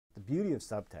beauty of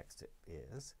subtext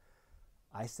is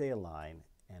I say a line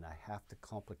and I have to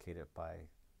complicate it by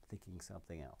thinking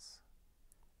something else.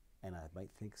 And I might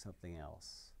think something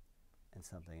else and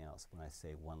something else when I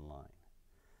say one line.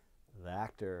 The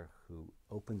actor who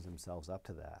opens themselves up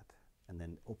to that and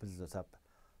then opens us up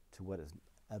to what is,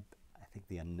 I think,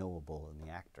 the unknowable in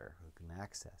the actor, who can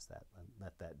access that and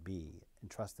let that be and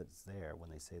trust that it's there when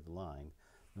they say the line,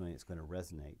 knowing it's going to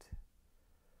resonate,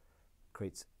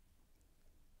 creates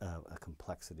a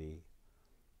complexity,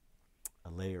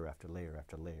 a layer after layer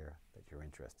after layer that you're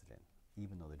interested in,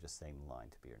 even though they're just saying the line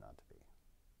to be or not to be.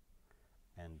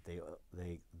 And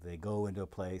they go into a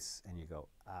place and you go,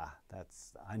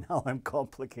 I know I'm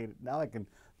complicated. Now you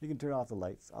can turn off the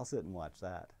lights. I'll sit and watch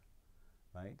that,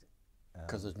 right?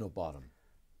 Because there's no bottom.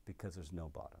 Because there's no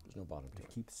bottom. There's no bottom to you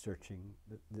it. Keep searching.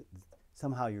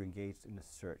 Somehow you're engaged in a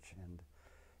search, and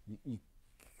you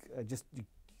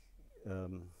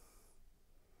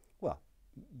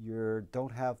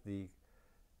don't have the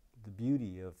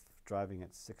beauty of driving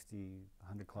at 60,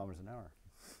 100 kilometers an hour.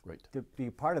 Right. To be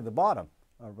part of the bottom,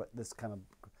 or this kind of,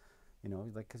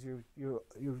 like, because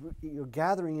you're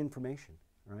gathering information,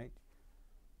 right?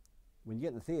 When you get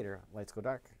in the theater, lights go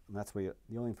dark, and that's where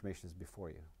the only information is before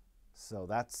you. So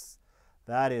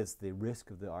that is the risk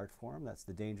of the art form. That's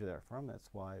the danger of the art form. That's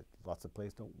why lots of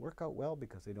plays don't work out well,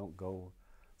 because they don't go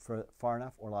far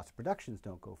enough, or lots of productions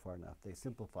don't go far enough. They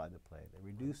simplify the play. They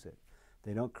reduce it.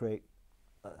 They don't create.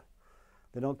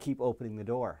 They don't keep opening the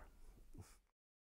door.